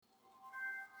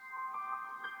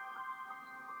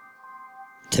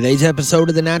Today's episode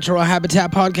of the Natural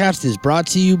Habitat Podcast is brought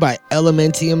to you by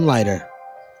Elementium Lighter.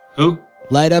 Who?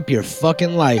 Light up your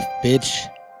fucking life, bitch.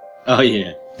 Oh,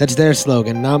 yeah. That's their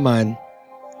slogan, not mine.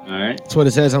 All right. That's what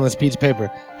it says on this piece of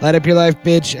paper. Light up your life,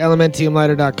 bitch.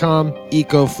 Elementiumlighter.com.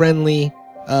 Eco-friendly.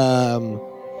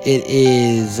 It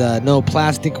is no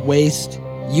plastic waste.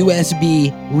 USB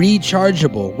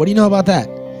rechargeable. What do you know about that?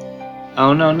 I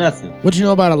don't know nothing. What do you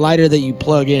know about a lighter that you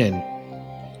plug in?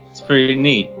 It's pretty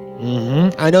neat.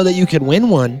 I know that you could win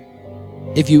one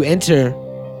if you enter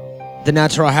the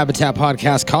Natural Habitat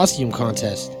Podcast costume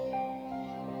contest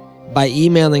by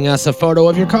emailing us a photo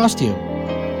of your costume.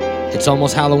 It's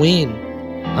almost Halloween.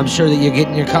 I'm sure that you're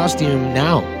getting your costume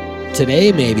now.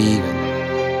 Today, maybe even.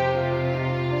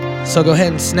 So go ahead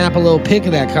and snap a little pic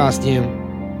of that costume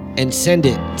and send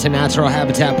it to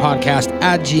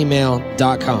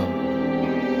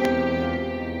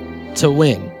naturalhabitatpodcast@gmail.com to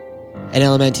win an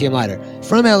Elementium lighter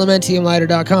from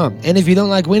elementiumlighter.com. And if you don't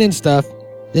like winning stuff,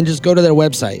 then just go to their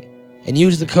website and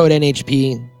use the code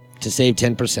NHP to save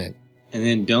 10%. And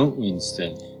then don't win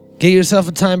stuff. Get yourself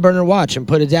a time burner watch and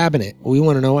put a dab in it. We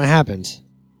want to know what happens.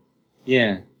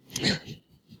 Yeah.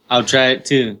 I'll try it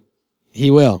too.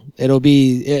 He will. It'll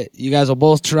be it. You guys will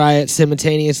both try it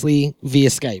simultaneously via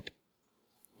Skype.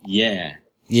 Yeah.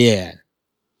 Yeah.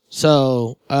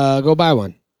 So, go buy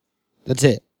one. That's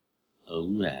it. All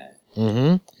right.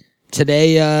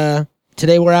 Today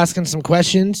we're asking some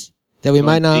questions that we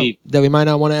might not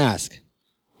want to ask.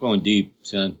 Going deep,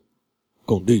 son.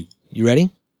 Going deep. You ready?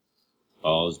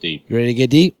 Balls deep. You ready to get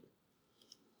deep?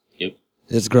 Yep.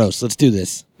 It's gross. Let's do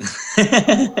this. The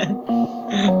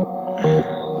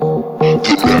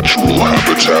Natural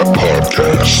Habitat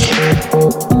Podcast.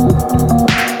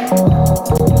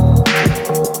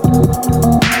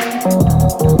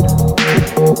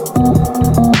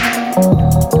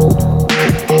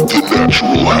 The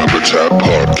Natural Habitat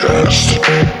Podcast.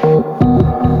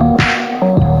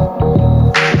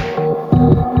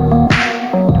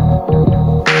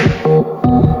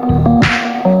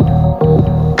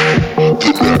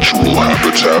 The Natural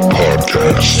Habitat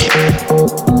Podcast.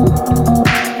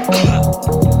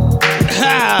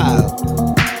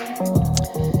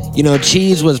 You know,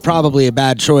 cheese was probably a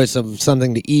bad choice of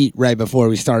something to eat right before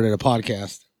we started a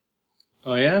podcast.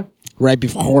 Oh, yeah? Right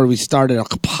before we started a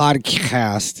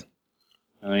podcast.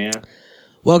 Oh, yeah?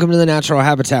 Welcome to the Natural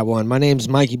Habitat one. My name's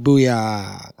Mikey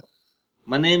Booyah.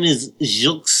 My name is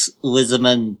Jux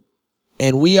Wiseman.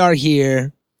 And we are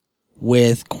here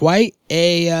with quite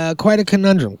a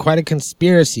conundrum, quite a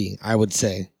conspiracy, I would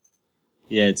say.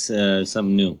 Yeah, it's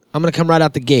something new. I'm going to come right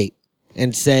out the gate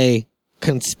and say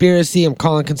conspiracy. I'm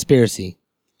calling conspiracy.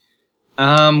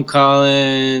 I'm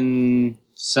calling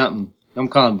something. I'm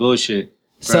calling bullshit.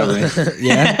 Probably. So,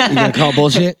 yeah? You going to call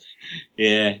bullshit?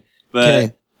 Yeah.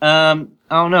 But, I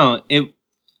don't know. I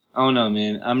don't know,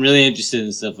 man. I'm really interested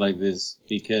in stuff like this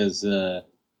because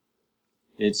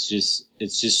it's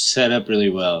just set up really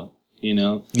well, you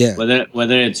know? Yeah.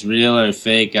 Whether it's real or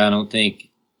fake, I don't think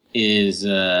is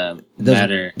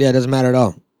matter. Yeah, it doesn't matter at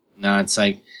all. No, it's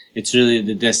like it's really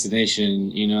the destination,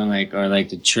 you know, or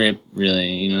the trip,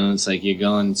 really, you know. It's like you're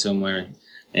going somewhere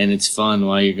and it's fun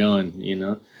while you're going, you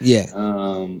know. Yeah.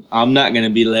 I'm not gonna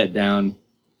be let down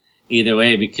either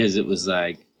way because it was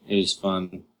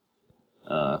fun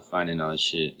finding all this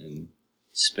shit and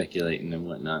speculating and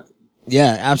whatnot.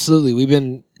 Yeah, absolutely. We've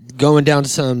been going down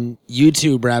some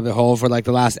YouTube rabbit hole for like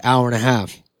the last hour and a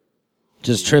half,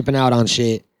 just tripping out on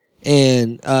shit.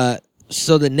 And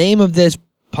so the name of this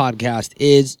podcast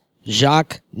is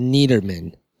Jacques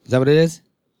Niederman. Is that what it is?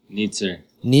 Nietzsche.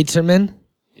 Nietzscherman?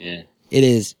 Yeah. It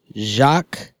is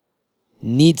Jacques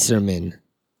Nietzscherman.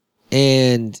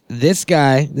 And this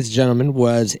gentleman,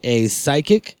 was a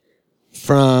psychic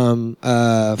from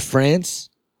France.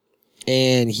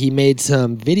 And he made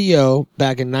some video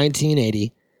back in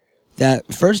 1980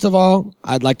 that, first of all,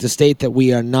 I'd like to state that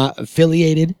we are not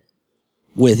affiliated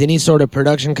with any sort of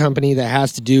production company that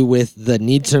has to do with the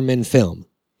Nietzscherman film.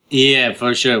 Yeah,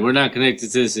 for sure. We're not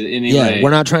connected to this in any way. Yeah,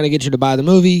 we're not trying to get you to buy the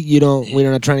movie. We're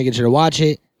not trying to get you to watch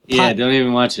it. Yeah, don't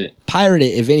even watch it. Pirate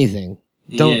it, if anything.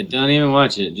 Don't even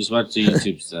watch it. Just watch the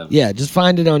YouTube stuff. Yeah, just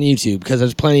find it on YouTube because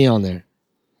there's plenty on there.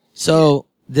 So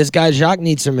this guy, Jacques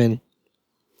Nietzscherman,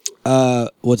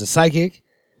 was a psychic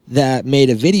that made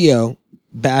a video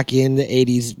back in the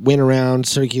 80s, went around,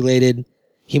 circulated.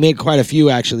 He made quite a few,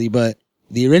 actually, but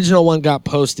the original one got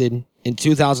posted in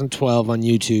 2012 on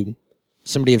YouTube.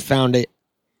 Somebody had found it,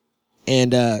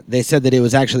 and they said that it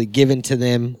was actually given to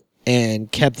them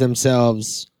and kept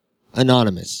themselves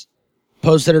anonymous.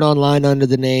 Posted it online under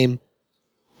the name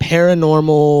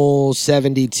Paranormal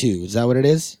 72. Is that what it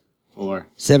is? 74.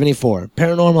 74.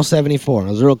 Paranormal 74.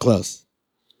 I was real close.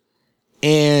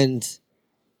 And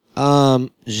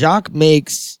Jacques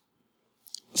makes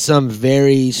some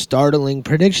very startling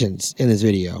predictions in this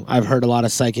video. I've heard a lot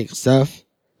of psychic stuff.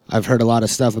 I've heard a lot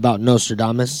of stuff about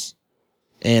Nostradamus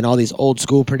and all these old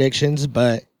school predictions,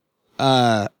 but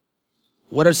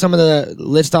what are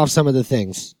list off some of the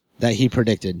things that he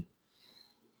predicted?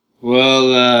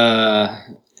 Well,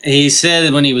 he said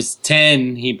that when he was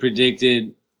 10, he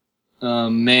predicted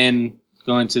man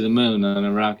going to the moon on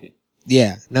a rocket.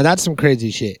 Yeah, now that's some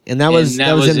crazy shit. And that was in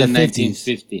the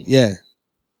 1950. 50s. Yeah.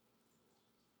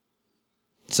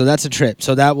 So that's a trip.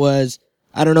 So that was,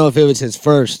 I don't know if it was his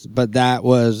first, but that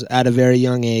was at a very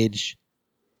young age.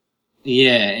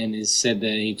 Yeah, and it said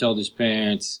that he told his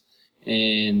parents,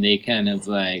 and they kind of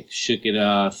like shook it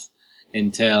off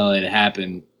until it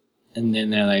happened. And then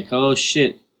they're like, oh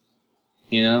shit,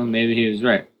 maybe he was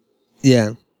right.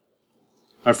 Yeah.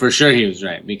 Or for sure he was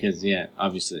right, because, yeah,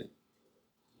 obviously,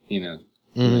 he went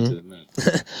to the moon.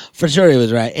 For sure he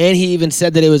was right. And he even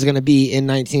said that it was going to be in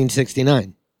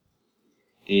 1969.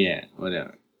 Yeah,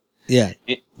 whatever. Yeah,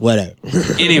 whatever.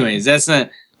 Anyways, that's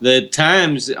not... The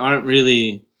times aren't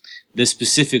really the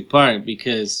specific part,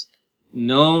 because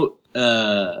nobody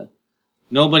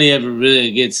ever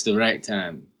really gets the right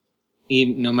time,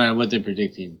 even, no matter what they're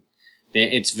predicting.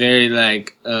 It's very,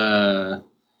 like,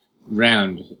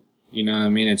 round. You know what I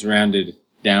mean? It's rounded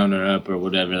down or up or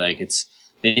whatever. Like,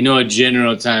 they know a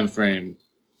general time frame.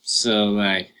 So,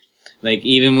 like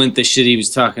even with the shit he was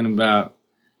talking about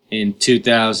in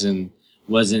 2000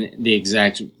 wasn't the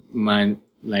exact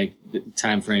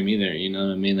time frame either. You know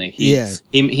what I mean? Like,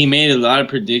 he made a lot of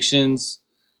predictions,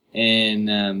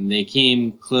 and they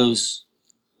came close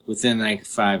within like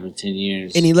 5 or 10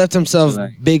 years. And he left himself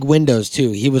big windows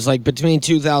too. He was like, between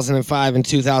 2005 and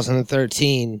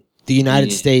 2013, the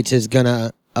United States is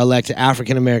gonna elect an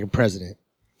African American president,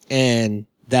 and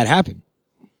that happened.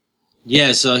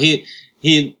 Yeah, so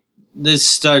let's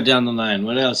start down the line.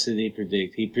 What else did he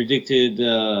predict? He predicted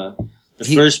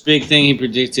first big thing he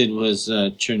predicted was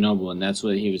Chernobyl, and that's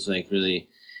what he was like really.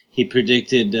 He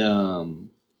predicted.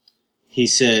 He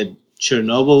said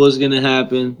Chernobyl was going to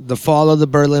happen. The fall of the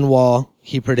Berlin Wall.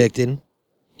 He predicted.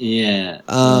 Yeah.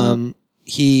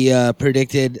 He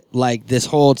predicted like this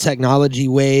whole technology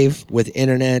wave with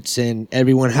internets and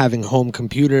everyone having home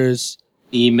computers.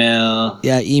 Email.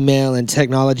 Yeah, email and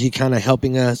technology kind of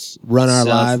helping us run our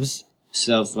lives.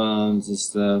 Cell phones and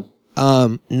stuff.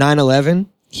 9/11.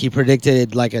 He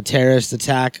predicted like a terrorist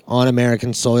attack on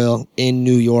American soil in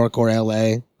New York or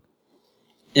LA.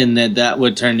 And that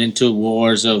would turn into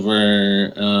wars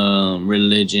over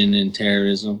religion and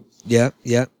terrorism. Yep.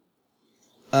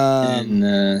 And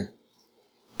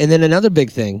then another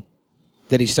big thing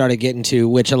that he started getting to,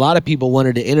 which a lot of people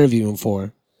wanted to interview him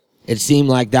for. It seemed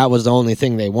like that was the only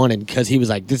thing they wanted, because he was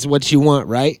like, this is what you want,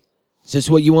 right? Is this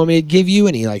what you want me to give you?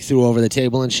 And he like threw over the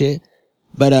table and shit.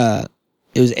 But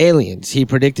it was aliens. He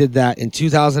predicted that in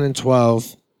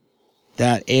 2012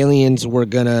 that aliens were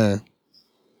gonna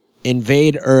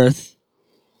invade Earth,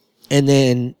 and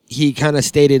then he kind of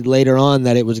stated later on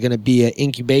that it was going to be an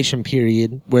incubation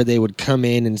period where they would come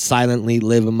in and silently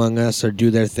live among us or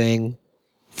do their thing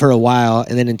for a while,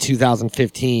 and then in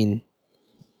 2015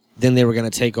 then they were going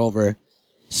to take over.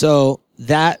 So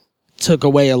that took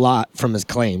away a lot from his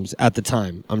claims at the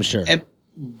time, I'm sure.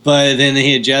 But then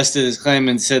he adjusted his claim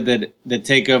and said that the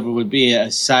takeover would be a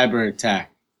cyber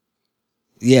attack.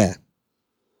 Yeah.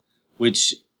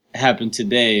 Which happened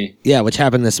today. Yeah, which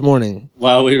happened this morning.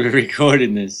 While we were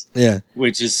recording this. Yeah.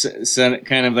 Which is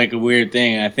kind of like a weird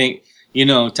thing. I think,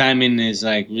 timing is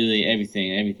like really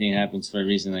everything. Everything happens for a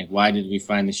reason. Like, why did we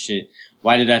find this shit?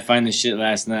 Why did I find this shit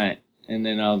last night? And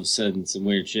then all of a sudden some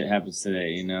weird shit happens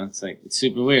today, It's like, it's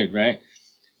super weird, right?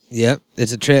 Yep.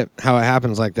 It's a trip how it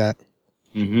happens like that.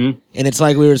 Mm-hmm. And it's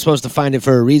like we were supposed to find it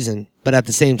for a reason, but at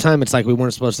the same time, it's like we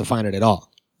weren't supposed to find it at all.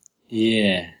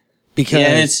 Yeah.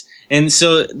 Because and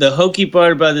so the hokey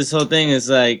part about this whole thing is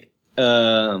like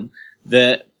the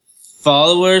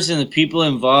followers and the people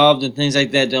involved and things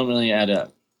like that don't really add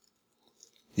up.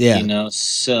 Yeah.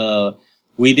 So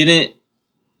we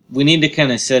need to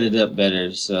kind of set it up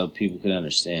better so people can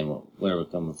understand where we're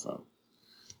coming from.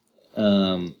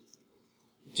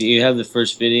 Do you have the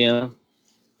first video?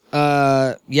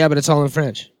 Yeah, but it's all in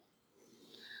French.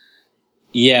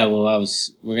 Yeah, well,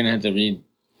 we're gonna have to read.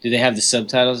 Do they have the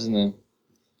subtitles in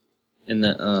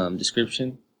the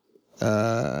description?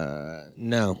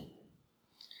 No.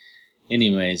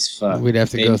 Anyways, fuck. We'd have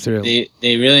to go through. They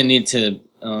really need to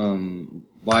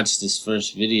watch this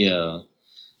first video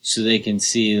so they can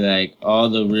see like all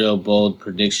the real bold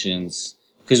predictions.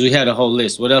 Because we had a whole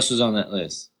list. What else was on that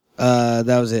list?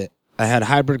 That was it. I had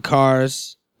hybrid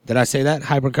cars. Did I say that?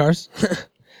 Hybrid cars?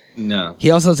 No.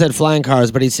 He also said flying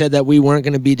cars, but he said that we weren't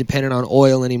going to be dependent on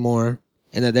oil anymore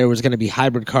and that there was going to be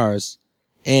hybrid cars.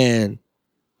 And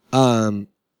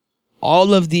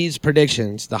all of these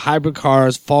predictions, the hybrid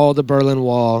cars, fall of the Berlin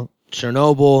Wall,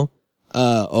 Chernobyl,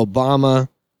 Obama,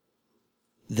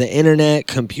 the internet,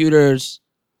 computers,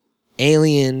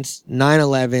 aliens,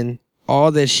 9/11,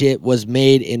 all this shit was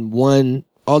made in one,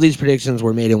 all these predictions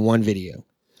were made in one video.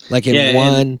 Like in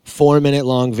one 4-minute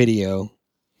long video,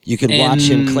 you could watch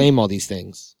him claim all these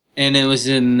things. And it was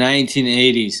in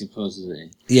 1980, supposedly.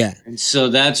 Yeah. And so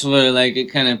that's where, like, it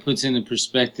kind of puts into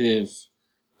perspective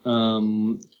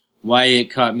why it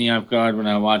caught me off guard when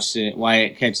I watched it, why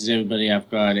it catches everybody off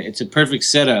guard. It's a perfect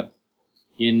setup,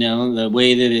 you know, the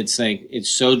way that it's, like, it's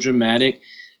so dramatic,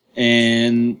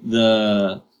 and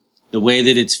the way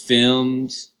that it's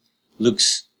filmed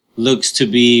looks to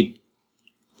be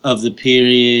of the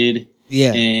period.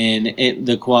 Yeah. And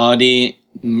the quality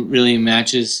really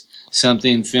matches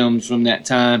something filmed from that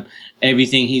time.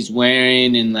 Everything he's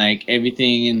wearing and like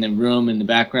everything in the room and the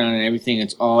background and everything,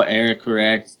 it's all era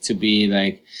correct to be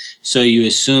like, so you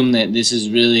assume that this is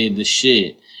really the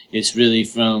shit. It's really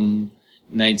from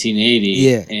 1980.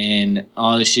 Yeah. And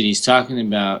all the shit he's talking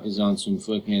about is on some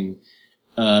fucking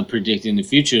predicting the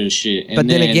future shit. And but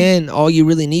then again, all you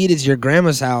really need is your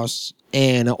grandma's house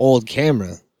and an old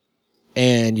camera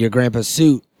and your grandpa's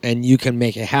suit, and you can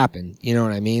make it happen. You know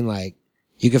what I mean? Like,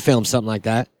 you could film something like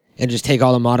that and just take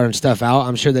all the modern stuff out.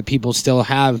 I'm sure that people still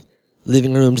have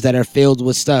living rooms that are filled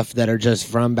with stuff that are just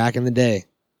from back in the day.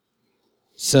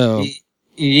 So,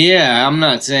 yeah, I'm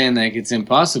not saying like it's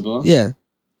impossible. Yeah.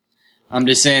 I'm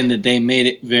just saying that they made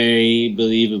it very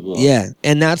believable. Yeah,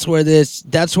 and that's where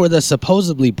the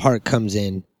supposedly part comes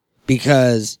in,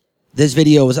 because this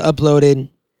video was uploaded,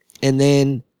 and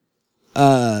then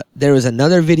there was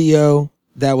another video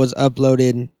that was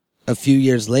uploaded a few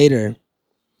years later.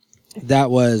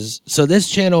 That was, so this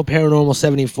channel, Paranormal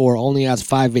 74, only has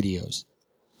 5 videos.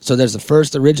 So there's the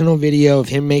first original video of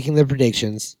him making the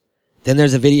predictions. Then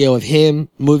there's a video of him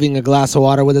moving a glass of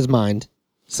water with his mind,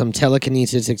 some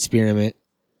telekinesis experiment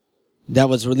that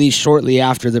was released shortly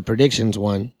after the predictions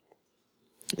one.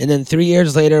 And then 3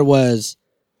 years later was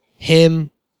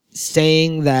him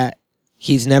saying that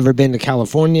he's never been to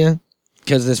California,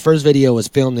 because this first video was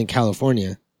filmed in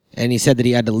California. And he said that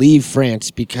he had to leave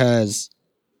France because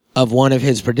of one of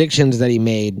his predictions that he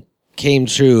made came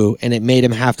true, and it made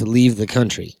him have to leave the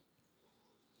country.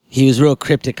 He was real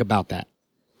cryptic about that.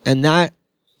 And that,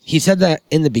 he said that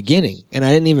in the beginning, and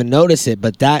I didn't even notice it,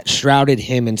 but that shrouded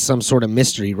him in some sort of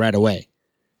mystery right away.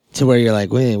 To where you're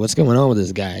like, wait, what's going on with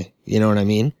this guy? You know what I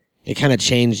mean? It kind of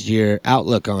changed your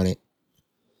outlook on it.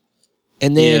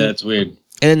 And then, yeah, that's weird.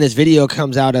 And then this video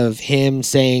comes out of him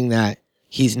saying that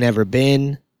he's never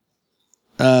been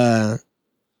to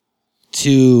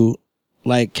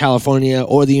like California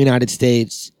or the United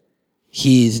States.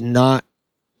 He's not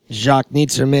Jacques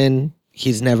Nitzerman.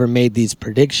 He's never made these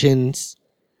predictions.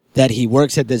 That he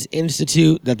works at this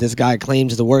institute that this guy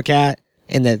claims to work at,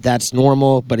 and that that's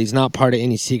normal, but he's not part of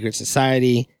any secret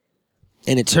society.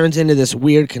 And it turns into this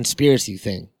weird conspiracy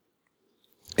thing.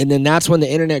 And then that's when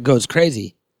the internet goes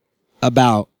crazy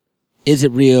about, is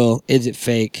it real? Is it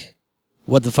fake?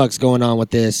 What the fuck's going on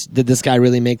with this? Did this guy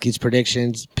really make these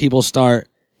predictions? People start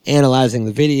analyzing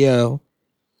the video.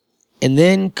 And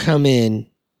then come in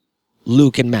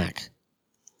Luke and Mac.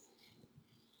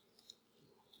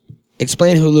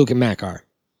 Explain who Luke and Mac are.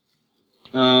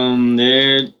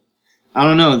 They're, I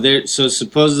don't know. They're, so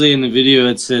supposedly in the video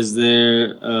it says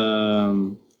they're,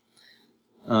 I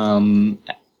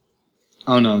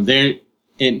don't know.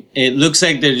 It looks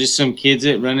like they're just some kids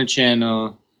that run a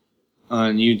channel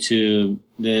on YouTube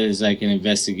that is like an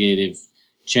investigative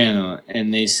channel.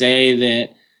 And they say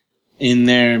that in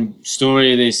their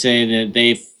story, they say that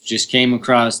they just came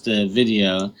across the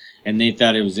video and they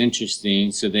thought it was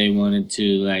interesting. So they wanted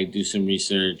to like do some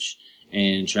research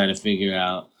and try to figure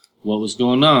out what was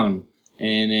going on.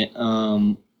 And it,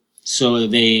 so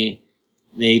they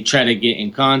try to get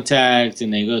in contact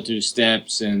and they go through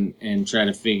steps and try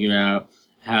to figure out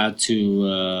how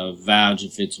to vouch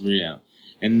if it's real.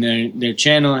 And their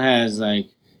channel has like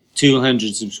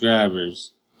 200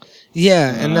 subscribers.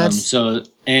 Yeah, and that's so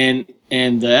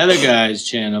and the other guy's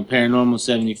channel, Paranormal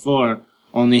 74,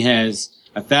 only has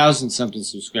 1,000 something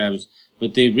subscribers.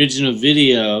 But the original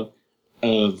video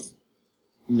of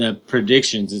the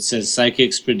predictions, it says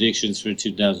Psychics Predictions for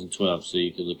 2012, so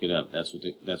you can look it up. That's what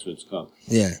it's called.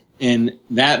 Yeah. And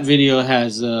that video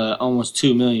has almost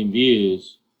 2 million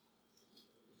views.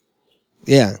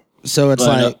 Yeah. So it's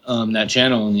like that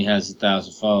channel only has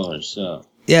 1,000 followers. So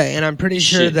yeah, and I'm pretty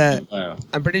sure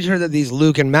that these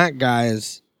Luke and Mac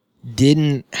guys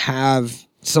didn't have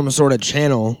some sort of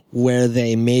channel where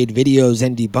they made videos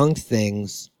and debunked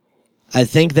things. I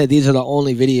think that these are the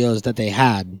only videos that they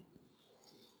had.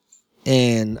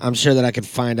 And I'm sure that I could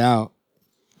find out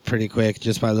pretty quick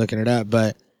just by looking it up.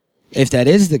 But if that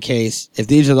is the case, if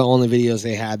these are the only videos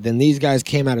they had, then these guys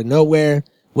came out of nowhere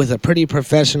with a pretty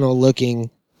professional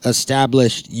looking,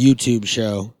 established YouTube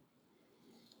show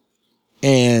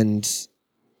and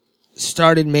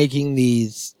started making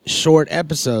these short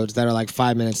episodes that are like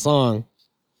 5 minutes long.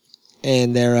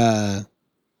 And they're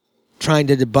trying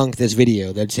to debunk this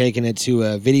video. They're taking it to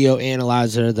a video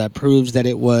analyzer that proves that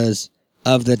it was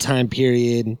of the time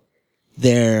period.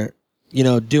 They're,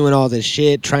 doing all this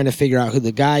shit, trying to figure out who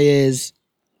the guy is.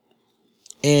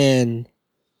 And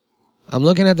I'm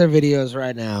looking at their videos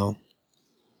right now,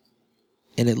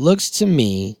 and it looks to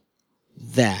me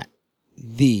that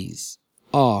these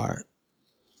are,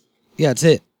 that's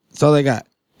it. That's all they got.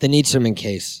 The Nietzscheman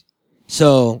case.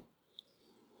 So,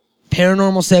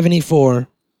 Paranormal 74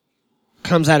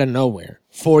 comes out of nowhere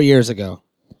 4 years ago.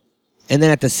 And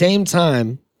then at the same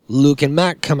time, Luke and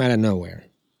Mac come out of nowhere.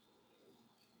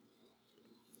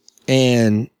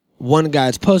 And one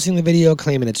guy's posting the video,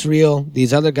 claiming it's real.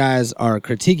 These other guys are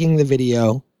critiquing the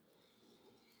video.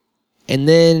 And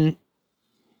then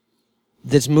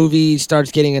this movie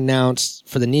starts getting announced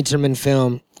for the Nietzscheman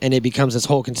film, and it becomes this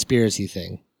whole conspiracy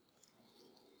thing.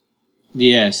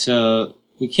 Yeah, so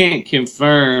we can't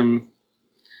confirm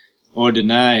or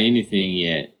deny anything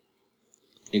yet,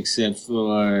 except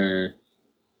for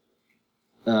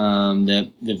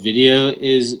that the video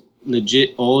is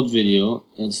legit old video.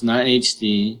 It's not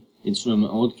HD. It's from an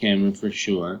old camera for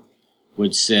sure,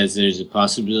 which says there's a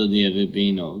possibility of it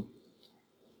being old.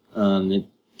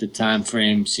 The time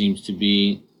frame seems to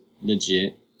be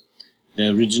legit. The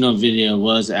original video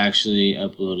was actually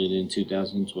uploaded in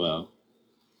 2012.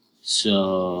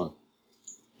 So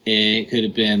it could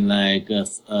have been like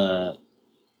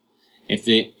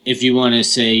if you want to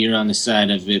say you're on the side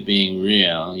of it being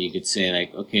real, you could say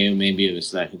like, okay, maybe it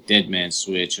was like a dead man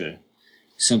switch or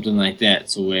something like that,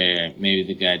 to where maybe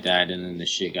the guy died and then the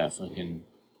shit got fucking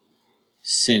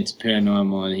sent to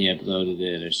Paranormal and he uploaded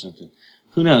it or something.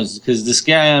 Who knows? Because this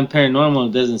guy on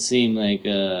Paranormal doesn't seem like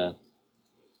I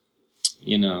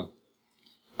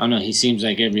don't know, he seems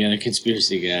like every other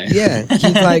conspiracy guy. Yeah,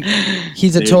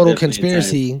 he's a total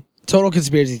conspiracy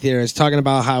theorist, talking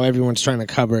about how everyone's trying to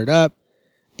cover it up.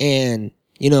 And,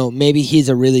 maybe he's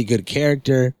a really good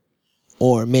character,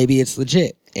 or maybe it's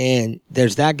legit. And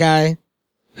there's that guy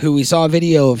who we saw a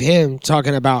video of him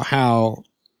talking about how,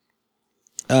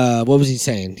 what was he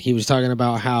saying? He was talking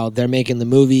about how they're making the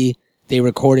movie, they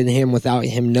recorded him without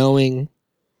him knowing.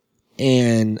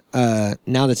 And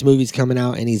now this movie's coming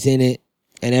out and he's in it.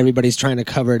 And everybody's trying to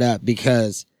cover it up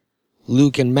because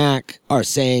Luke and Mac are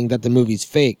saying that the movie's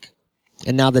fake.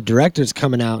 And now the director's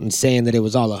coming out and saying that it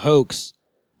was all a hoax.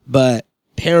 But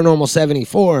Paranormal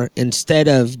 74, instead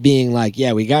of being like,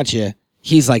 yeah, we got you,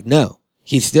 he's like, no.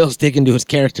 He's still sticking to his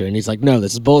character. And he's like, no,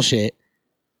 this is bullshit.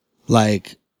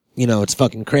 Like, it's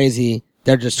fucking crazy.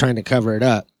 They're just trying to cover it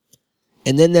up.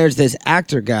 And then there's this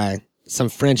actor guy, some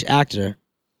French actor,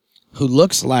 who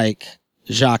looks like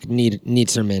Jacques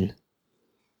Nietzscheman.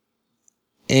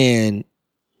 And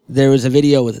there was a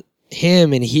video with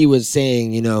him, and he was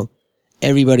saying,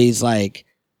 everybody's like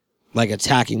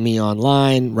attacking me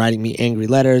online, writing me angry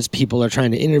letters. People are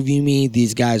trying to interview me.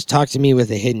 These guys talk to me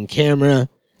with a hidden camera,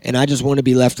 and I just want to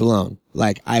be left alone.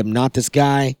 Like, I'm not this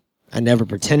guy. I never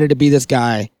pretended to be this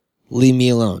guy. Leave me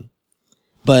alone.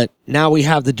 But now we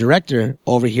have the director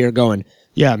over here going,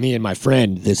 yeah, me and my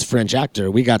friend, this French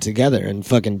actor, we got together and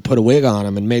fucking put a wig on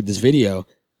him and made this video.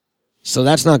 So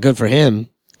that's not good for him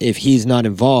if he's not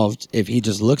involved, if he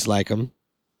just looks like him.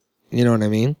 You know what I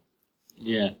mean?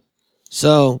 Yeah.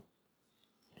 So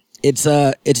it's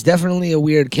definitely a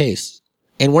weird case.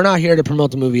 And we're not here to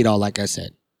promote the movie at all, like I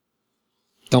said.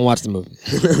 Don't watch the movie.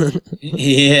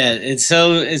 Yeah, it's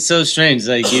so strange.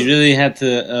 Like, you really have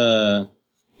to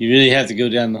go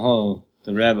down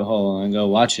the rabbit hole and go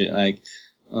watch it. Like,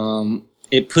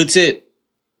 it puts it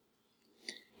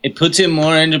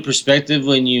more into perspective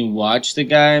when you watch the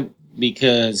guy,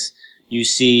 because you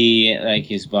see like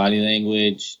his body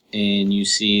language and you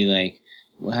see like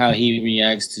how he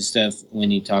reacts to stuff when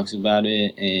he talks about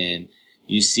it, and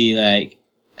you see like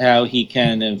how he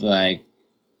kind of like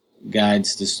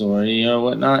guides the story or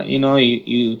whatnot.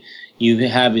 You you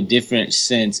have a different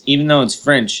sense. Even though it's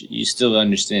French, you still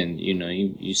understand,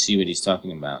 you see what he's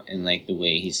talking about and like the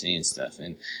way he's saying stuff.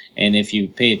 And if you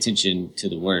pay attention to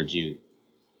the words, you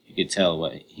could tell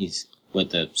what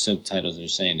the subtitles are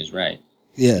saying is right.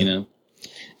 Yeah.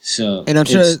 So, and I'm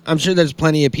sure there's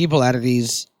plenty of people out of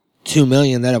these 2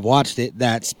 million that have watched it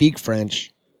that speak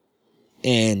French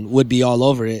and would be all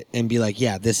over it and be like,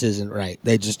 yeah, this isn't right.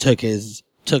 They just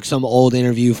took some old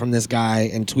interview from this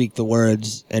guy and tweaked the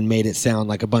words and made it sound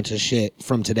like a bunch of shit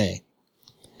from today.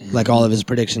 Like all of his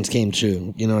predictions came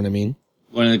true. You know what I mean?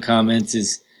 One of the comments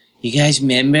is, you guys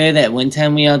remember that one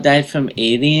time we all died from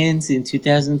aliens in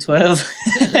 2012?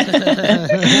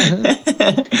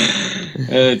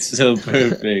 Oh, it's so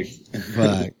perfect.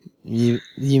 Fuck. You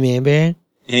remember?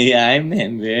 Yeah, I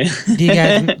remember. Do you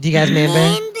guys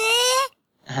remember?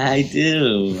 I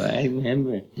do. I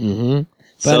remember. Mm-hmm.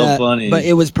 So funny. But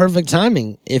it was perfect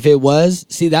timing. If it was,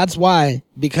 see, that's why,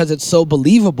 because it's so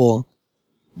believable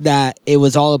that it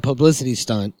was all a publicity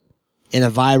stunt and a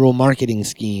viral marketing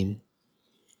scheme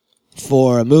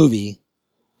for a movie,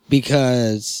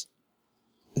 because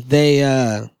they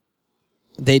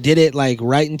did it like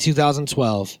right in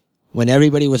 2012 when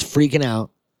everybody was freaking out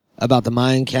about the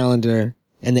Mayan calendar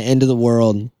and the end of the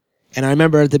world. And I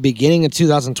remember at the beginning of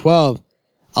 2012,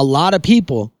 a lot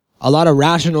of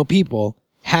rational people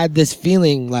had this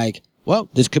feeling like, well,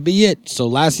 this could be it. So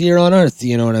last year on Earth,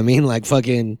 you know what I mean? Like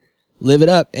fucking live it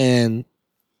up. And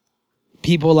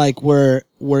people like were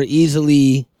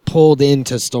easily pulled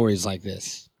into stories like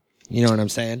this. You know what I'm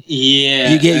saying?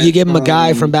 Yeah. You give him a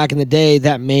guy from back in the day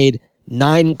that made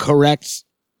 9 correct,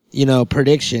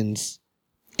 predictions,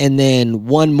 and then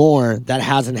one more that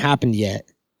hasn't happened yet.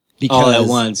 Because, all at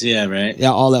once, yeah, right?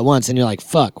 Yeah, all at once. And you're like,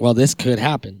 fuck, well, this could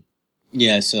happen.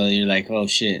 Yeah, so you're like, oh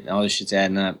shit, all this shit's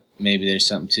adding up. Maybe there's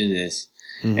something to this.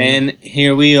 Mm-hmm. And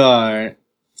here we are,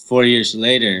 4 years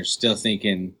later, still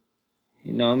thinking,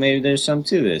 maybe there's something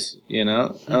to this,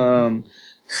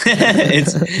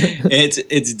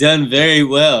 It's done very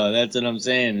well. That's what I'm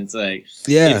saying. It's like,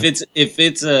 yeah, if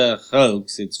it's a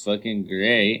hoax, it's fucking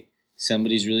great.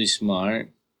 Somebody's really smart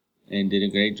and did a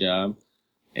great job.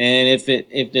 And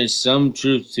if there's some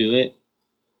truth to it,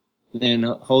 then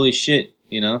holy shit,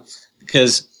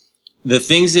 because the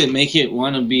things that make it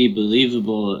want to be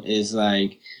believable is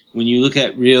like when you look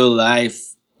at real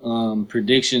life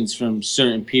predictions from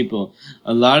certain people.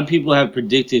 A lot of people have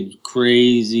predicted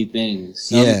crazy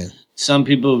things. Some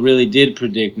people really did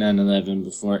predict 9/11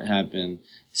 before it happened.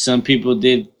 Some people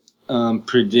did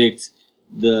predict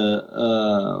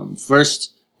the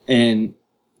first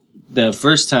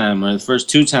time or the first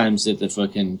 2 times that the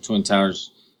fucking Twin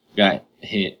Towers got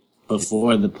hit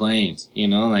before the planes. They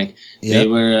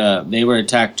were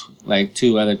attacked like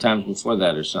 2 other times before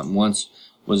that or something. Once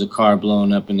was a car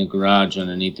blowing up in the garage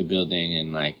underneath the building,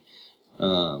 and like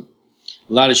a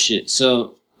lot of shit.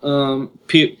 So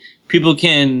people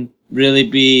can really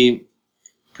be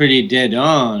pretty dead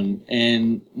on,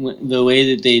 and the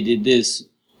way that they did this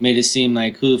made it seem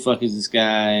like, who the fuck is this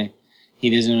guy? He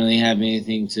doesn't really have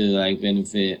anything to like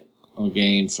benefit or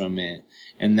gain from it,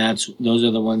 and those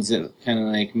are the ones that kind of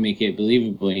like make it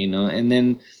believable, And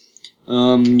then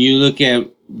you look at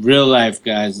real life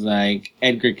guys like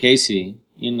Edgar Casey.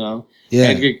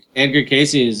 Edgar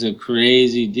Casey is a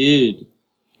crazy dude,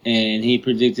 and he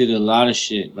predicted a lot of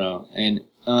shit, bro. And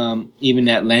even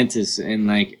Atlantis and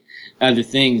like other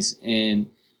things. And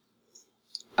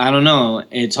I don't know.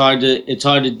 It's hard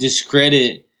to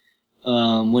discredit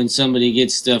when somebody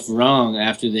gets stuff wrong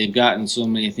after they've gotten so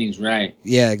many things right.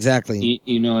 Yeah, exactly.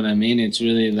 You know what I mean? It's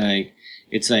really like,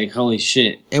 it's like, holy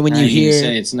shit. And when you hear,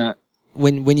 it's not,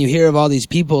 when you hear of all these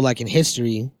people like in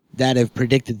history that have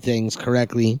predicted things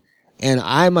correctly, and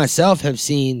I myself have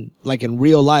seen like in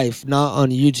real life, not on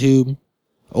YouTube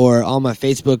or on my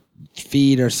Facebook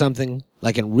feed or something,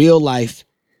 like in real life,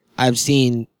 I've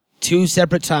seen 2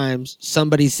 separate times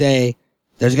somebody say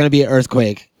there's going to be an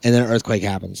earthquake, and then an earthquake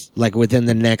happens like within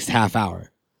the next half hour.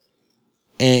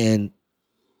 And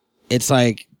it's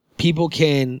like people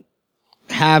can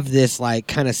have this like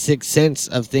kind of sixth sense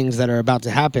of things that are about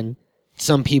to happen.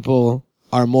 Some people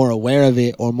are more aware of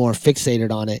it or more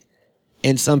fixated on it,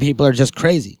 and some people are just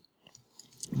crazy.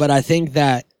 But I think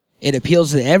that it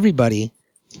appeals to everybody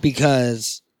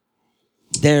because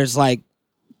there's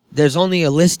only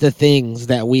a list of things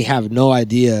that we have no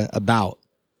idea about,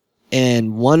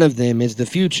 and one of them is the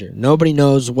future. Nobody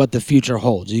knows what the future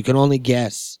holds. You can only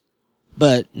guess,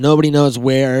 but nobody knows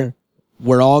where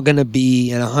we're all going to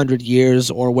be in 100 years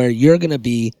or where you're going to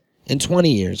be in 20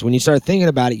 years. When you start thinking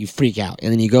about it, you freak out, and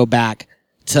then you go back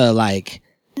to like,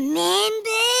 remember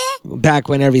back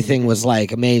when everything was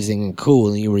like amazing and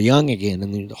cool and you were young again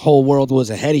and the whole world was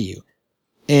ahead of you.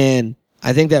 And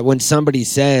I think that when somebody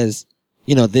says,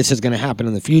 you know, this is going to happen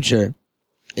in the future,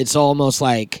 it's almost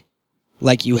like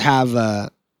you have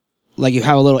a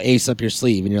little ace up your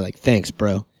sleeve and you're like, thanks,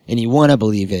 bro. And you want to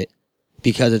believe it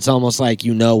because it's almost like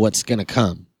you know what's going to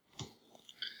come.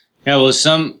 Yeah, well,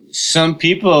 some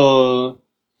people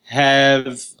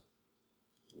have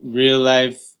real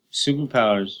life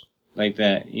superpowers like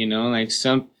that, you know, like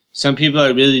some people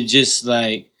are really just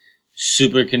like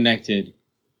super connected,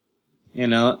 you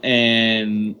know,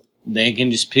 and they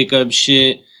can just pick up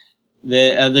shit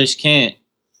that others can't,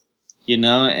 you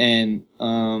know, and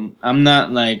I'm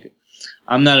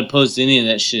not opposed to any of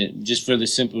that shit, just for the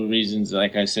simple reasons,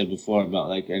 like I said before, about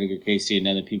like Edgar Cayce and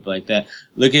other people like that.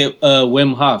 Look at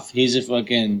Wim Hof. He's a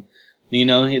fucking, you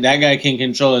know, that guy can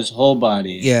control his whole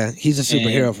body. Yeah, he's a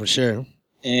superhero for sure.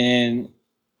 And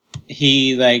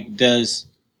he like does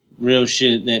real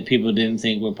shit that people didn't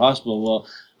think were possible. Well,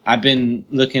 I've been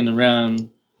looking around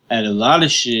at a lot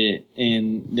of shit,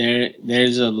 and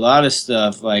there's a lot of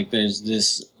stuff. Like there's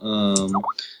this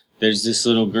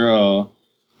little girl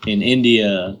in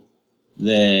India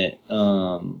that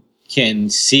can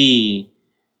see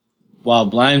while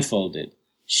blindfolded.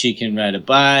 She can ride a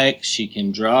bike, she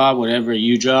can draw whatever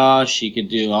you draw, she could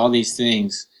do all these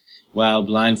things while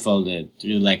blindfolded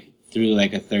through like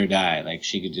a third eye. Like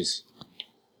she could just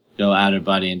go out her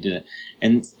body and do it.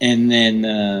 And then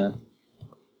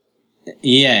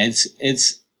yeah,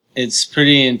 it's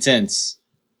pretty intense.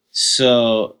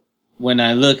 So when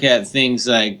I look at things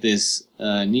like this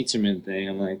Nitzerman thing,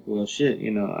 I'm like, well, shit,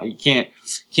 you know, you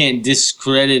can't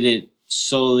discredit it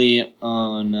solely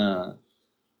on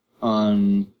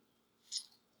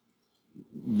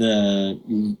the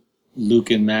Luke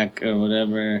and Mac or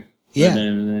whatever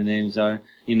their names are,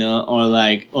 you know, or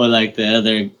like the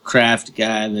other craft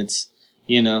guy that's,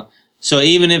 you know. So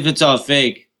even if it's all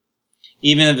fake,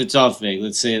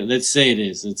 let's say it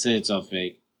is, let's say it's all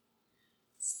fake,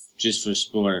 just for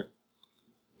sport.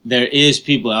 There is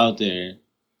people out there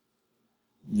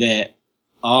that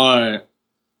are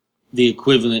the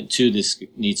equivalent to this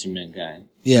Nitzerman guy.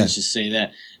 Yeah. Let's just say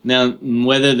that. Now,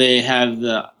 whether they have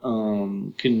the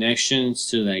connections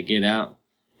to like get out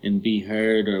and be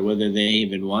heard, or whether they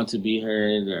even want to be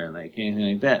heard, or like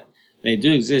anything like that, they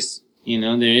do exist. You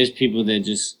know, there is people that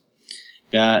just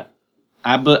got.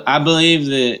 I believe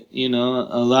that, you know,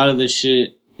 a lot of this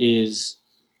shit is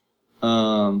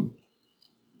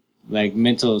like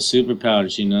mental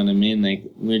superpowers. You know what I mean? Like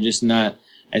we're just not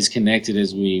as connected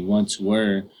as we once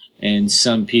were, and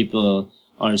some people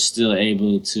are still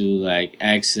able to like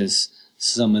access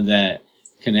some of that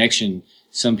connection.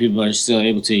 Some people are still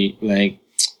able to like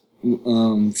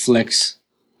flex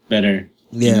better.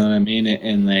 Yeah. You know what I mean?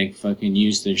 And like fucking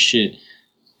use their shit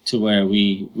to where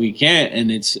we can't.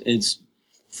 And it's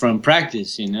from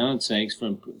practice, you know? It's like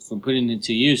from putting it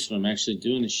to use, from actually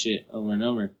doing the shit over and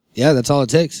over. Yeah, that's all it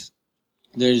takes.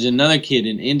 There's another kid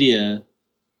in India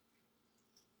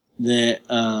that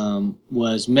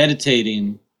was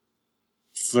meditating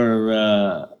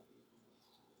for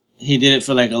he did it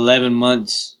for like 11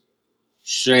 months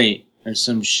straight or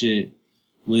some shit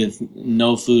with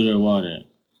no food or water.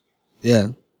 Yeah.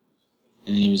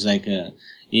 And he was like and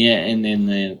then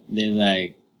they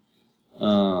like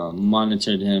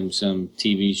monitored him, some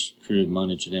TV crew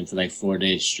monitored him for like 4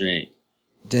 days straight.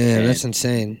 Damn, that's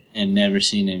insane. And never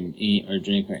seen him eat or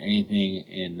drink or anything,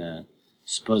 and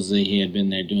supposedly he had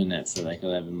been there doing that for like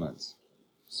 11 months.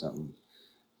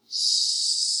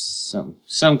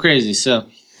 Something crazy. So,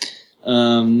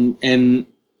 and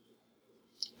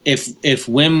if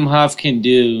Wim Hof can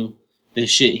do the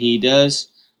shit he does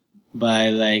by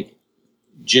like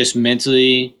just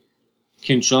mentally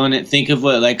controlling it, think of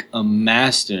what like a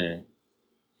master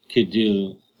could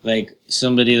do. Like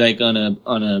somebody like on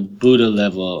a Buddha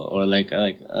level, or like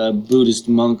a Buddhist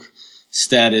monk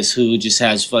status, who's just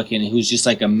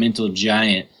like a mental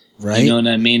giant. Right. You know what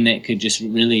I mean? That could just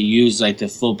really use like the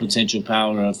full potential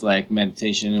power of like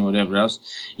meditation and whatever else.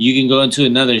 You can go into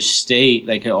another state,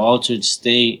 like an altered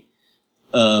state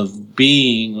of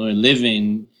being or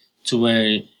living, to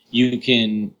where you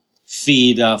can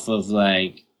feed off of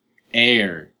like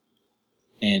air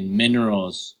and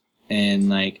minerals and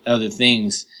like other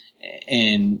things,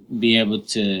 and be able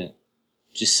to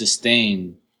just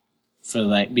sustain for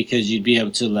like, because you'd be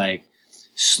able to like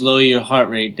slow your heart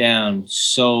rate down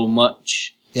so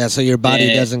much. Yeah, so your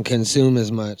body doesn't consume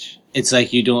as much. It's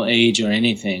like you don't age or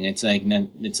anything. It's like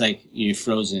you're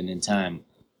frozen in time.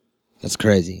 That's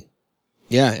crazy.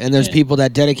 Yeah, and there's people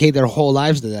that dedicate their whole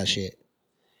lives to that shit.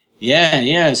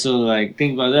 Yeah. So like,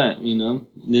 think about that. You know,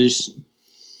 there's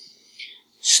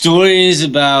stories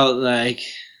about like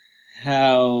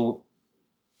how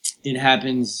it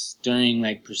happens during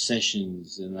like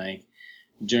processions and like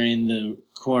during the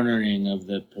cornering of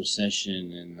the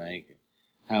procession and like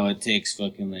how it takes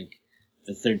fucking like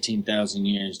the 13,000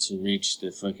 years to reach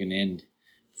the fucking end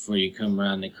before you come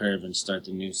around the curve and start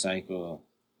the new cycle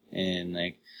and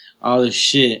like all this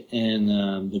shit and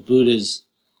the Buddhas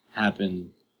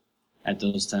happen at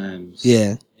those times.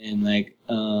 Yeah. And like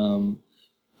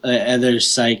other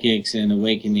psychics and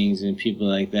awakenings and people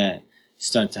like that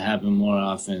start to happen more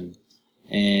often.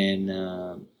 And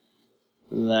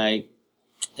like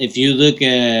if you look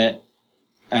at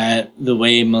the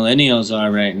way millennials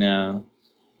are right now,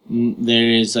 there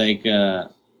is like an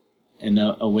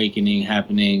awakening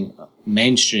happening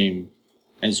mainstream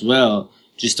as well,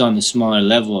 just on the smaller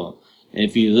level.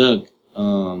 If you look,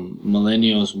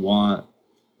 millennials want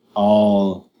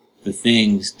all the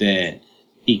things that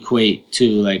equate to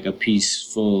like a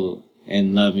peaceful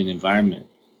and loving environment.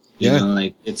 You know,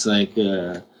 like it's like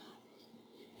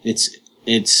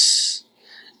it's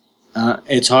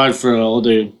hard for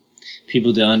older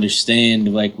people to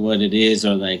understand like what it is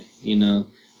or like, you know,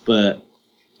 but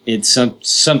it's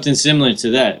something similar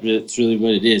to that. It's really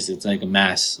what it is. It's like a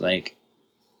mass like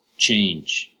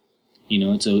change. You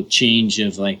know, it's a change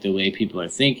of like the way people are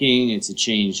thinking. It's a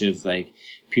change of like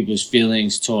people's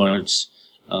feelings towards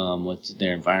what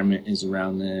their environment is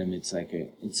around them. It's like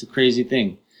it's a crazy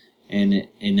thing, and it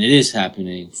is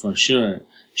happening for sure.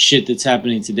 Shit that's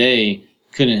happening today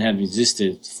couldn't have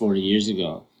existed 40 years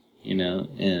ago. You know,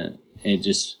 and it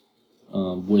just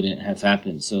wouldn't have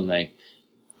happened. So like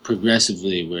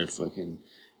progressively, we're fucking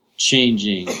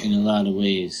changing in a lot of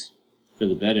ways for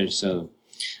the better. So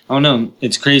I don't know.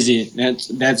 It's crazy.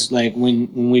 That's like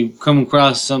when we come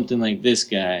across something like this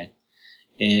guy,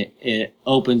 it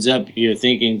opens up your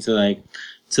thinking to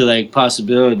like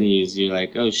possibilities. You're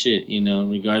like, oh shit, you know,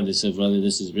 regardless of whether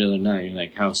this is real or not, you're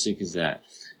like, how sick is that?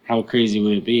 How crazy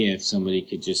would it be if somebody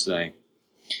could just like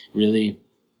really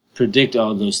predict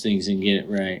all those things and get it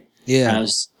right? Yeah.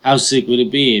 How sick would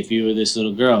it be if you were this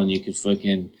little girl and you could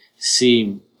fucking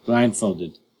see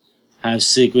blindfolded? How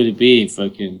sick would it be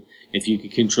fucking if you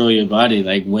could control your body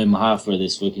like Wim Hof or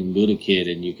this fucking Buddha kid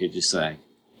and you could just like,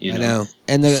 you know.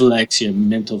 And flex your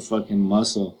mental fucking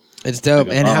muscle. It's dope.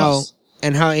 Like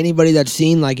and how anybody that's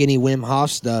seen like any Wim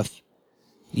Hof stuff,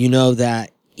 you know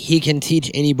that he can teach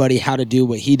anybody how to do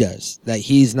what he does. That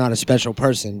he's not a special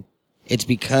person. It's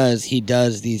because he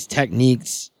does these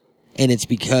techniques, and it's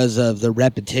because of the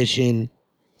repetition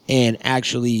and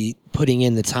actually putting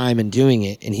in the time and doing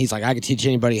it. And he's like, I could teach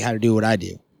anybody how to do what I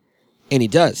do. And he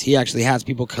does. He actually has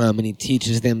people come and he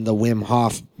teaches them the Wim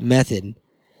Hof method.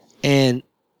 And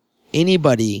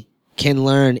anybody can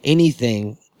learn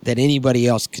anything that anybody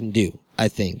else can do, I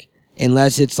think.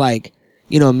 Unless it's like,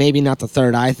 you know, maybe not the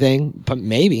third eye thing, but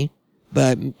maybe.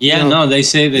 But yeah, you know, no, they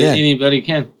say that anybody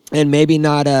can. And maybe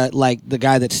not like the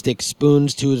guy that sticks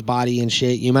spoons to his body and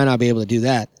shit. You might not be able to do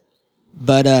that.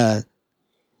 But,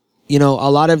 you know,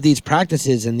 a lot of these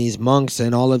practices and these monks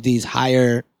and all of these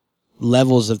higher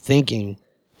levels of thinking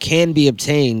can be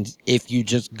obtained if you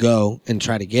just go and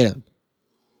try to get them.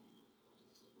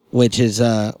 Which is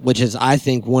I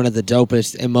think one of the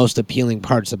dopest and most appealing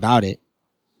parts about it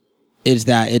is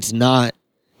that it's not,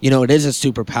 you know, it is a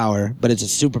superpower, but it's a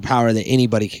superpower that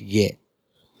anybody could get.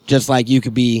 Just like you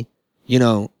could be, you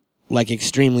know, like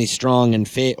extremely strong and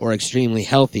fit or extremely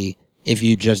healthy if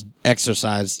you just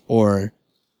exercise or,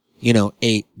 you know,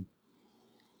 ate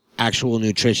actual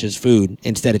nutritious food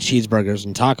instead of cheeseburgers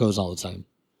and tacos all the time.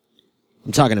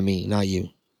 I'm talking to me, not you.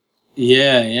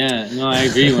 Yeah. No, I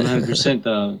agree 100%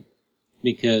 though,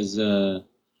 because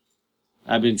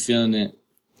I've been feeling it.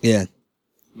 Yeah.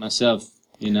 Myself,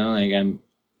 you know, like I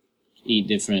eat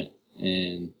different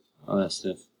and all that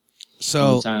stuff.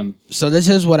 So this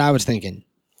is what I was thinking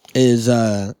is,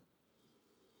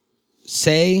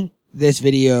 say this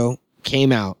video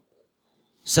came out,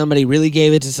 somebody really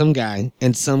gave it to some guy,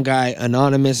 and some guy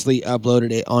anonymously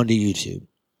uploaded it onto YouTube.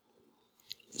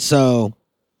 So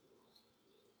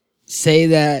say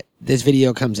that this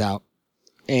video comes out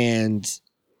and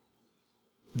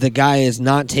the guy is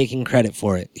not taking credit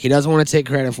for it. He doesn't want to take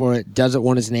credit for it, doesn't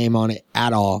want his name on it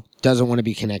at all, doesn't want to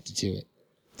be connected to it.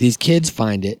 These kids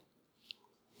find it,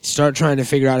 start trying to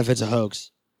figure out if it's a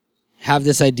hoax, have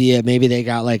this idea, maybe they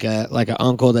got like a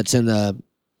uncle that's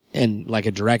in like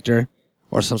a director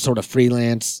or some sort of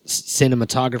freelance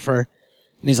cinematographer,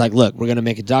 and he's like, look, we're going to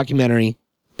make a documentary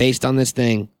based on this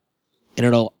thing,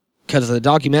 and because the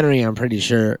documentary, I'm pretty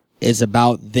sure, is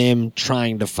about them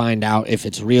trying to find out if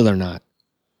it's real or not.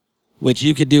 which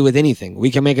you could do with anything.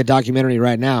 We can make a documentary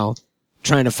right now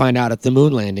trying to find out if the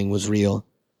moon landing was real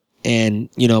and,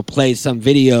 you know, play some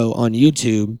video on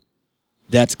YouTube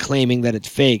that's claiming that it's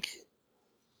fake.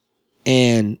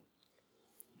 And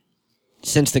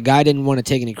since the guy didn't want to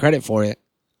take any credit for it,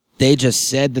 they just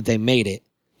said that they made it.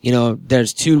 You know,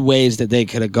 there's two ways that they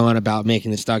could have gone about making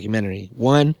this documentary.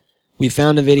 One, we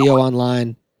found a video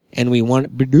online and we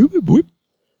wanted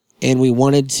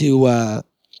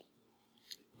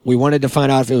to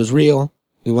find out if it was real.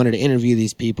 We wanted to interview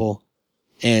these people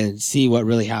and see what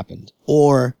really happened.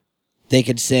 Or they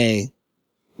could say,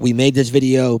 we made this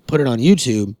video, put it on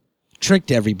YouTube, tricked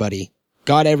everybody,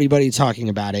 got everybody talking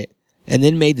about it, and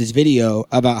then made this video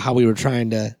about how we were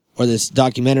trying to, or this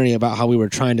documentary about how we were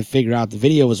trying to figure out the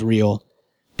video was real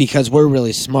because we're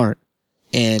really smart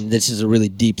and this is a really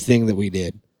deep thing that we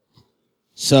did.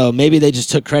 So maybe they just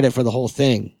took credit for the whole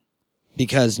thing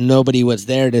because nobody was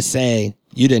there to say,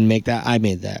 you didn't make that, I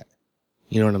made that.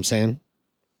 You know what I'm saying?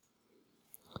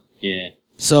 Yeah.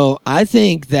 So I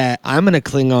think that I'm going to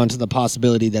cling on to the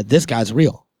possibility that this guy's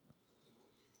real.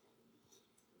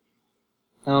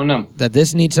 I don't know. That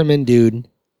this Nietserman dude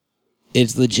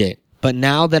is legit. But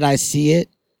now that I see it,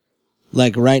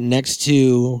 like right next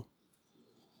to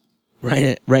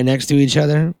each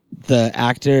other, the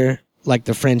actor, like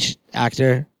the French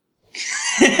actor,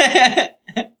 and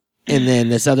then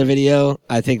this other video,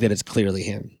 I think that it's clearly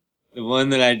him. The one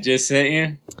that I just sent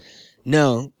you?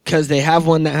 No, because they have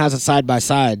one that has a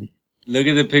side-by-side. Look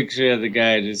at the picture of the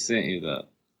guy I just sent you, though.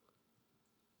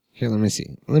 Here, let me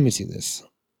see. Let me see this.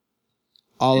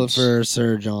 Oliver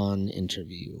Sir John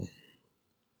interview.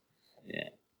 Yeah.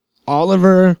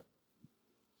 Oliver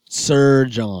Sir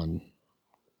John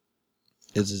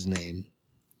is his name.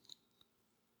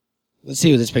 Let's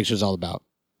see what this picture is all about.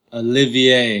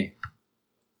 Olivier.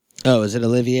 Oh, is it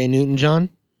Olivier Newton-John?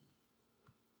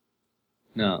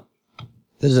 No.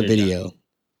 This is a video.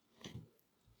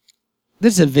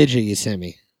 This is a video you sent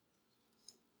me.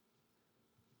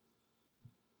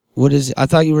 What is it? I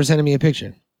thought you were sending me a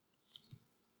picture.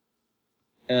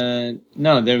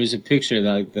 No, there was a picture,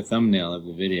 like the thumbnail of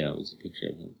the video was a picture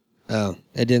of him. Oh,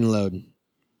 it didn't load.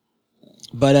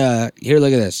 But here,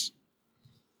 look at this.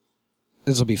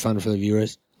 This will be fun for the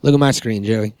viewers. Look at my screen,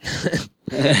 Joey.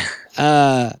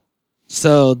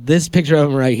 So this picture of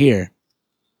him right here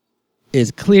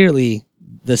is clearly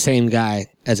the same guy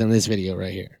as in this video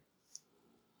right here.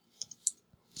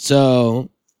 So,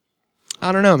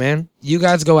 I don't know, man. You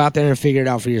guys go out there and figure it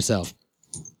out for yourself.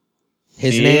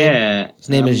 His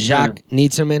name is Jacques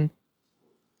Nietserman.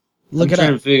 Look I'm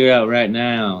trying to figure out right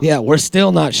now. Yeah, we're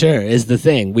still not sure is the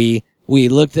thing. We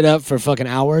looked it up for fucking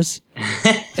hours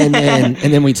and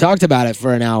then we talked about it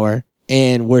for an hour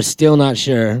and we're still not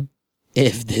sure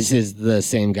if this is the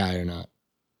same guy or not.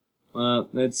 Well,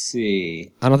 let's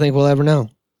see. I don't think we'll ever know.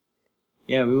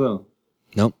 Yeah, we will.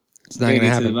 Nope. It's not going to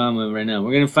happen. To the bottom of it right now.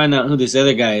 We're going to find out who this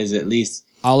other guy is at least.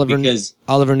 Oliver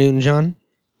Newton-John?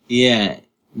 Yeah.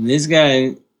 This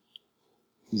guy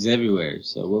is everywhere,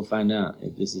 so we'll find out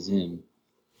if this is him.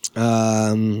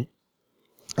 I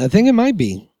think it might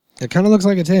be. It kind of looks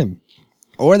like it's him.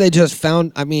 Or they just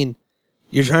found, I mean,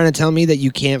 you're trying to tell me that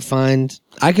you can't find,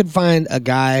 I could find a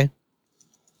guy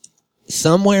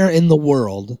somewhere in the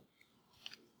world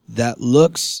that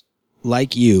looks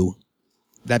like you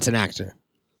that's an actor.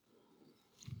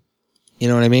 You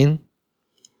know what I mean?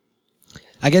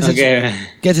 I guess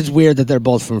it's weird that they're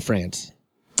both from France.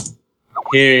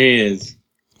 Here he is.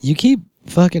 You keep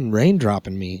fucking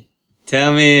raindropping me.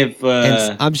 Tell me if...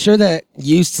 and I'm sure that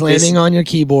you slamming on your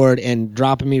keyboard and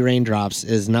dropping me raindrops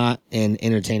is not an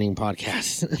entertaining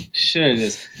podcast. Sure it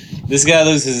is. This guy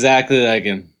looks exactly like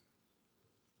him.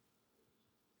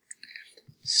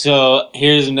 So,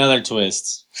 here's another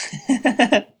twist.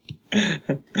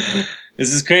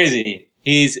 This is crazy.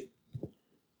 He's...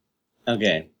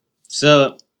 Okay.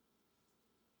 So...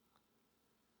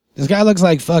 This guy looks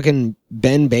like fucking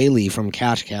Ben Bailey from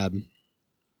Cash Cab.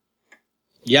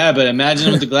 Yeah, but imagine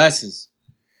him with the glasses.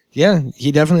 Yeah,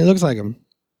 he definitely looks like him.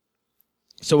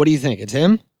 So what do you think? It's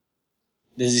him?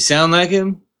 Does he sound like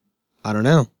him? I don't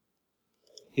know.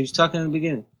 He was talking in the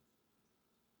beginning.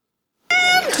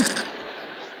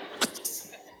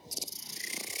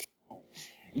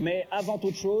 Mais avant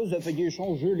toute chose, veuillez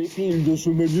changer les piles de ce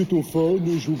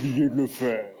magnétophone, j'ai oublié de le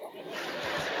faire.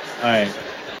 Alright.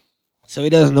 So he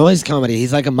does noise comedy.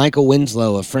 He's like a Michael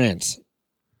Winslow of France.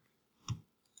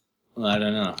 Well, I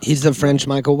don't know. He's the French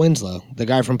Michael Winslow, the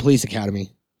guy from Police Academy.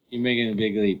 You're making a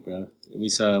big leap, bro. We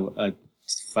saw a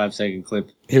 5-second clip.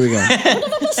 Here we go.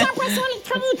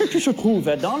 Qui se trouve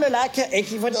dans le lac et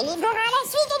qui va délivrer la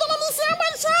suite de la mission.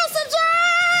 Bonne chance,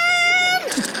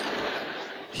 John!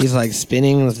 He's like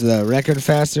spinning with the record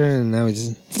faster, and now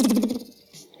he's.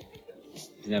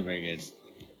 He's not very good.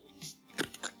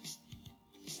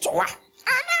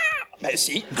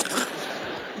 Merci.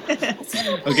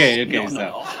 Okay,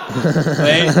 stop.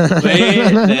 Play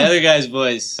the other guy's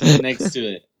voice next to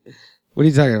it. What are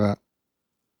you talking about?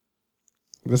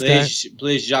 This guy?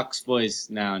 Play Jacques' voice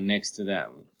now next to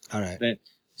that one. All right.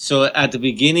 So at the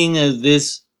beginning of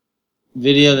this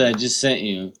video that I just sent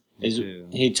you,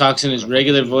 he talks in his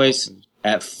regular voice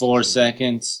at 4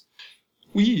 seconds.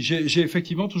 Oui, j'ai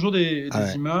effectivement toujours des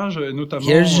images,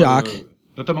 Here's Jacques.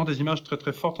 Notamment des images très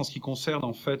très fortes en ce qui concerne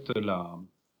en fait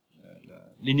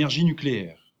l'énergie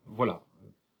nucléaire. Voilà.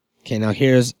 Okay, now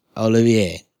here's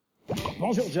Olivier.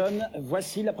 Bonjour John,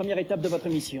 voici la première étape de votre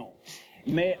mission.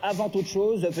 Mais avant toute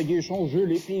chose, veuillez changer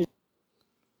les piles.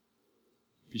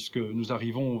 Puisque nous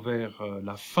arrivons vers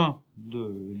la fin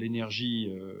de l'énergie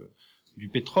du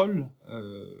pétrole,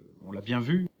 on l'a bien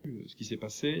vu, ce qui s'est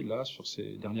passé là sur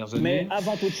ces dernières années. Mais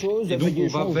avant toute chose, et donc veuillez on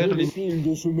va changer vers les piles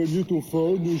de ce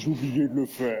magnétophone, j'ai oublié de le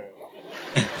faire.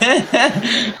 I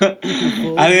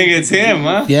think it's him,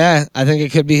 huh? Yeah, I think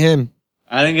it could be him.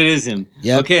 I think it is him.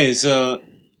 Yep. Okay, so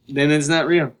then it's not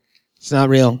real. It's not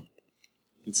real.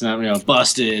 It's not real.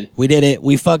 Busted. We did it.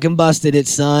 We fucking busted it,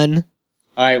 son.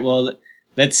 All right, well,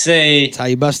 let's say... That's how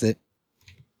you bust it.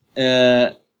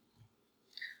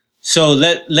 So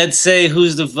let's say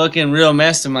who's the fucking real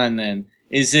mastermind then?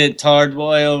 Is it Tard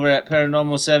Boy over at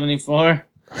Paranormal 74?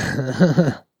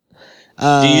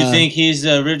 Do you think he's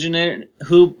the originator?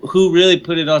 Who really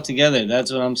put it all together?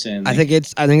 That's what I'm saying. I think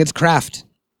it's Kraft.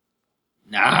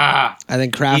 Nah. I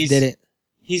think Kraft did it.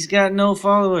 He's got no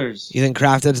followers. You think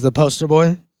Kraft is the poster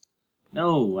boy?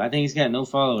 No, I think he's got no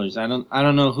followers. I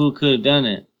don't know who could have done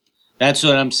it. That's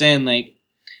what I'm saying. Like,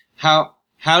 how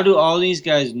do all these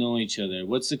guys know each other?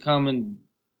 What's the common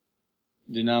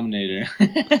denominator?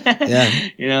 Yeah.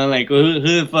 You know, like who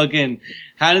the fucking,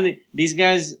 how do these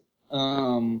guys,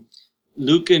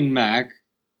 Luke and Mac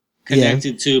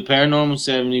connected to Paranormal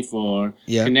 74,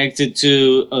 connected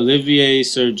to Olivier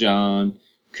Sir John,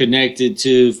 connected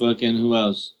to fucking who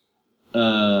else?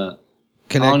 I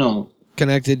don't know.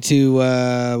 Connected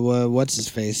to what's his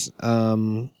face?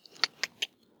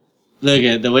 Look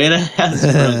at the way that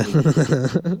has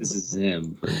broken. This is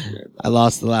him for sure. I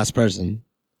lost the last person.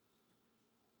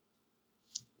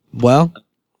 Well,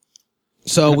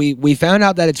 so we found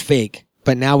out that it's fake,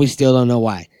 but now we still don't know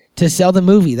why. To sell the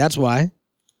movie, that's why.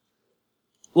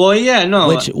 Well, yeah, no.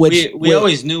 Which we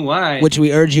always knew why. Which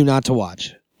we urge you not to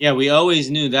watch. Yeah, we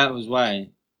always knew that was why.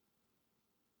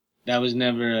 That was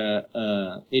never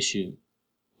a issue.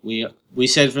 We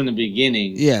said from the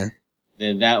beginning. Yeah.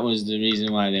 That was the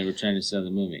reason why they were trying to sell the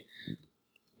movie.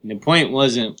 The point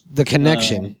wasn't the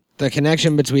connection. The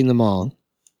connection between them all.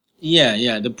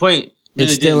 Yeah. The point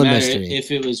really it's still didn't a matter mystery.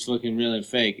 If it was fucking real or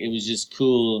fake. It was just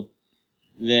cool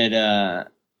that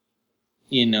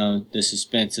the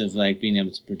suspense of like being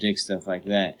able to predict stuff like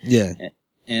that. Yeah.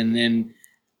 And then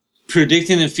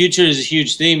predicting the future is a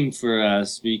huge theme for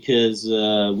us because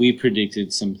we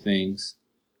predicted some things.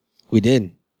 We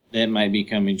did. That might be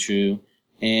coming true.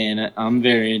 And I'm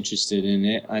very interested in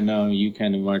it. I know you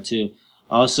kind of are too.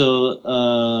 Also,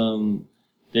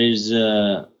 there's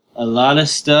a lot of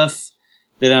stuff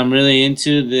that I'm really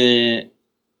into that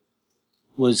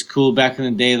was cool back in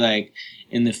the day, like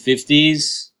in the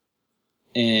 50s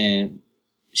and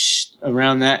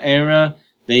around that era.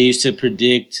 They used to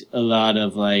predict a lot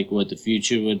of like what the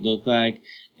future would look like,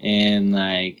 and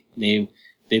like they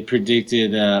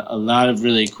predicted a lot of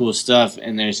really cool stuff.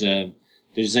 And there's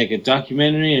like a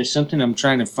documentary or something I'm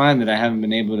trying to find that I haven't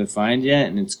been able to find yet,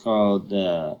 and it's called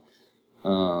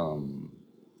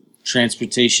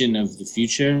Transportation of the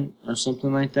Future or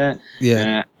something like that. Yeah.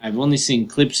 And I've only seen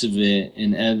clips of it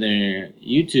in other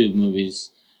YouTube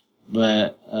movies,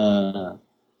 but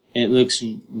it looks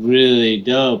really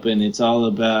dope, and it's all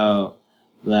about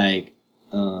like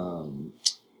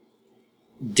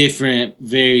different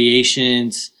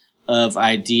variations of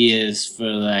ideas for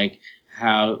like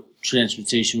how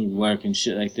transportation would work and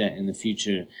shit like that in the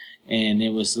future. And it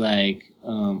was like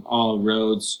all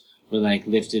roads were like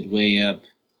lifted way up,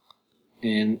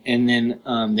 and then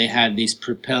they had these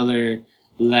propeller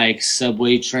like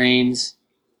subway trains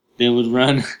that would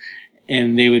run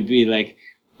and they would be like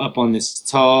up on this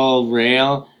tall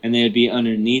rail, and they would be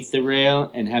underneath the rail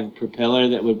and have a propeller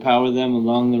that would power them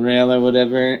along the rail or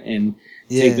whatever, and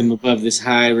take them above this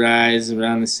high rise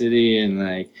around the city. And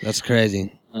like that's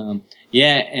crazy.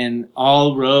 And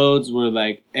all roads were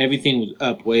like, everything was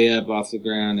up, way up off the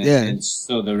ground. And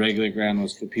so the regular ground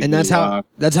was for people and that's to walk.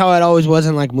 That's how it always was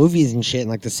in like movies and shit in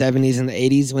like the 70s and the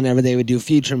 80s whenever they would do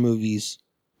future movies.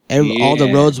 All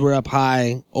the roads were up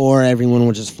high, or everyone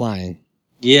was just flying.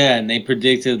 Yeah, and they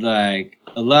predicted like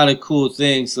a lot of cool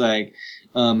things, like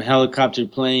helicopter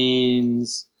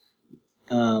planes.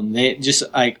 They just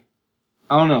like,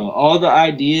 I don't know, all the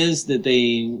ideas that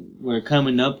they were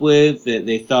coming up with that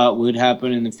they thought would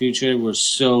happen in the future were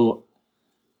so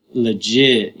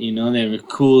legit. You know, they were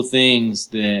cool things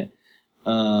that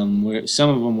some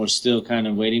of them we're still kind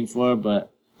of waiting for,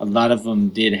 but a lot of them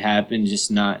did happen, just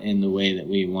not in the way that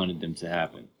we wanted them to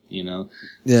happen. You know,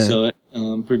 Yeah. So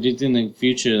predicting the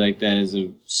future like that is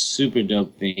a super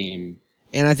dope theme.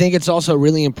 And I think it's also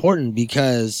really important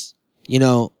because, you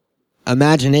know,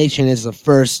 imagination is the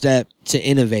first step to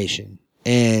innovation.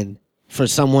 And for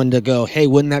someone to go, hey,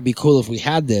 wouldn't that be cool if we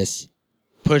had this,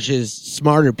 pushes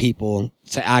smarter people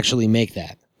to actually make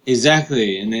that.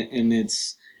 Exactly. And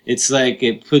it's like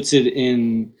it puts it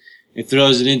in, it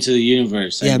throws it into the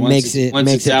universe. Like Yeah, makes it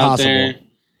out possible. there,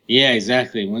 yeah,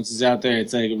 exactly. Once it's out there,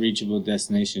 it's like a reachable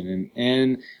destination.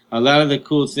 And a lot of the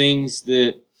cool things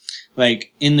that,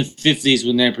 like in the 50s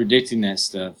when they're predicting that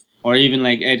stuff, or even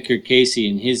like Edgar Cayce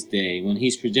in his day, when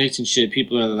he's predicting shit,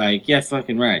 people are like, yeah,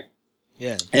 fucking right.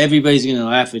 Yeah. Everybody's going to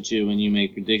laugh at you when you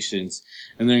make predictions.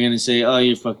 And they're going to say, oh,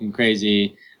 you're fucking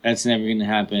crazy. That's never going to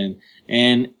happen.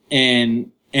 And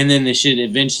then the shit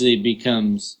eventually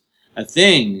becomes a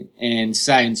thing. And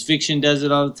science fiction does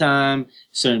it all the time.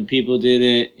 Certain people did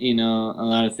it, you know, a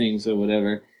lot of things or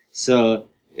whatever. So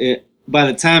by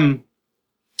the time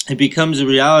it becomes a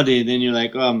reality, then you're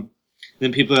like,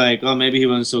 then people are like, oh, maybe he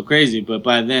wasn't so crazy. But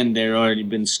by then they're already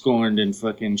been scorned and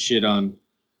fucking shit on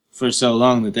for so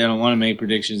long that they don't want to make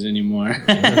predictions anymore.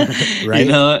 Right.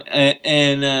 You know,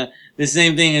 and the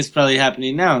same thing is probably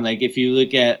happening now. Like if you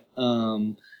look at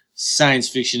science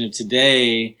fiction of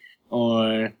today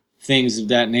or things of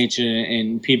that nature,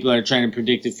 and people are trying to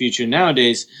predict the future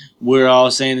nowadays, we're all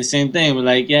saying the same thing. We're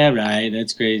like, yeah, right,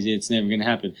 that's crazy. It's never going to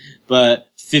happen. But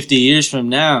 50 years from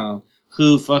now,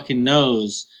 who fucking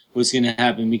knows what's going to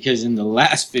happen? Because in the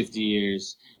last 50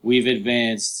 years, we've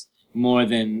advanced more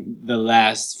than the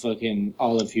last fucking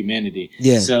all of humanity.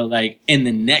 Yeah. So like in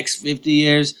the next 50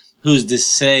 years, who's to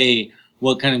say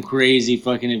what kind of crazy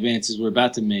fucking advances we're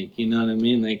about to make? You know what I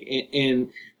mean? Like,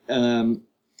 and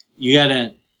you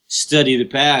gotta study the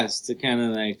past to kind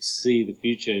of like see the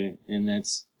future, and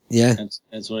that's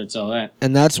what it's all at.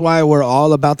 And that's why we're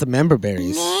all about the member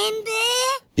berries.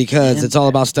 Because it's all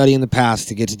about studying the past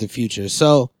to get to the future.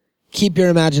 So keep your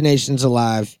imaginations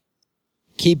alive.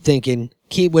 Keep thinking.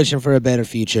 Keep wishing for a better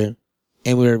future.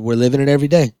 And we're living it every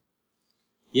day.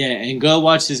 Yeah, and go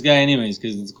watch this guy anyways,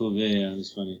 because it's a cool video. It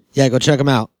was funny. Yeah, go check him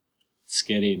out.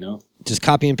 Scary, no? Just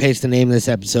copy and paste the name of this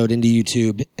episode into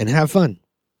YouTube and have fun.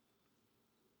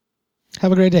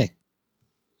 Have a great day.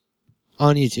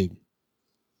 On YouTube.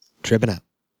 Tripping out.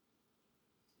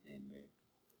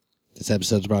 This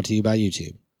episode's brought to you by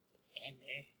YouTube.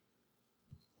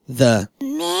 The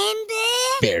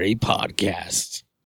Berry Podcast.